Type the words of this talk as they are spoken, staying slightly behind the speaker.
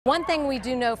One thing we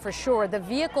do know for sure, the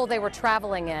vehicle they were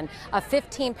traveling in, a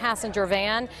 15-passenger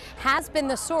van, has been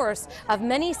the source of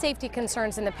many safety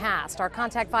concerns in the past. Our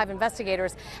Contact 5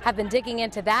 investigators have been digging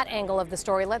into that angle of the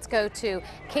story. Let's go to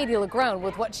Katie Lagrone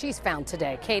with what she's found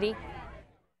today. Katie?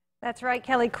 That's right,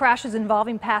 Kelly. Crashes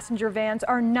involving passenger vans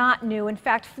are not new. In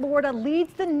fact, Florida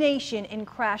leads the nation in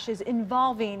crashes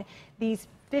involving these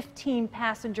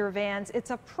 15-passenger vans. It's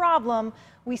a problem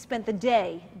we spent the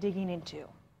day digging into.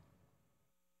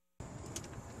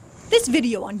 This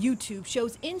video on YouTube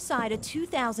shows inside a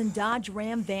 2000 Dodge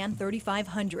Ram Van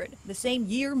 3500, the same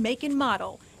year, make, and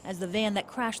model as the van that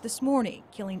crashed this morning,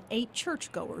 killing 8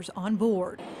 churchgoers on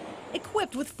board.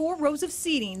 Equipped with 4 rows of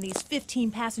seating, these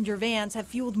 15-passenger vans have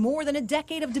fueled more than a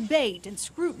decade of debate and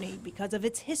scrutiny because of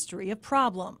its history of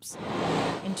problems.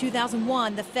 In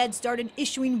 2001, the Fed started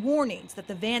issuing warnings that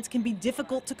the vans can be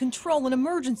difficult to control in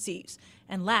emergencies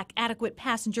and lack adequate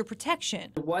passenger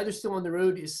protection. Why they're still on the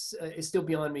road is still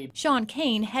beyond me. Sean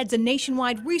Kane heads a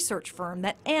nationwide research firm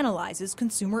that analyzes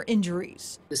consumer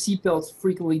injuries. The seatbelts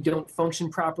frequently don't function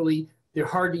properly. They're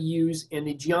hard to use, and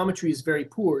the geometry is very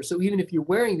poor. So even if you're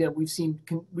wearing them, we've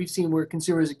seen where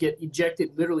consumers get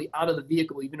ejected literally out of the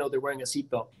vehicle, even though they're wearing a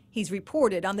seatbelt. He's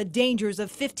reported on the dangers of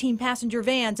 15-passenger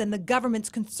vans and the government's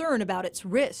concern about its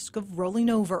risk of rolling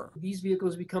over. These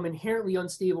vehicles become inherently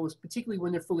unstable, particularly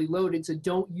when they're fully loaded. So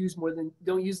don't use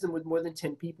them with more than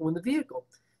 10 people in the vehicle.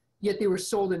 Yet they were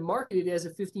sold and marketed as a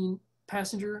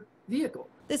 15-passenger vehicle.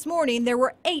 This morning, there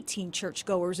were 18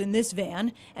 churchgoers in this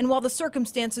van, and while the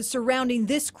circumstances surrounding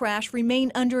this crash remain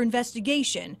under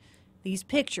investigation, these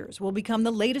pictures will become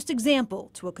the latest example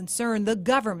to a concern the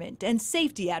government and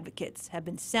safety advocates have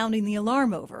been sounding the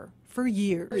alarm over for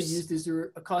years. They're used as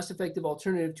a cost-effective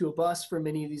alternative to a bus for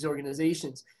many of these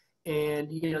organizations. And,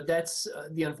 that's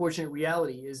the unfortunate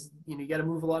reality is, you got to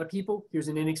move a lot of people. Here's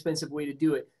an inexpensive way to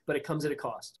do it, but it comes at a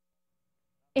cost.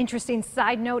 Interesting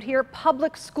side note here,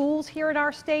 public schools here in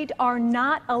our state are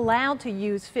not allowed to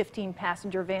use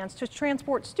 15-passenger vans to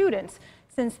transport students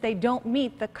since they don't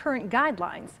meet the current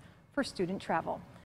guidelines for student travel.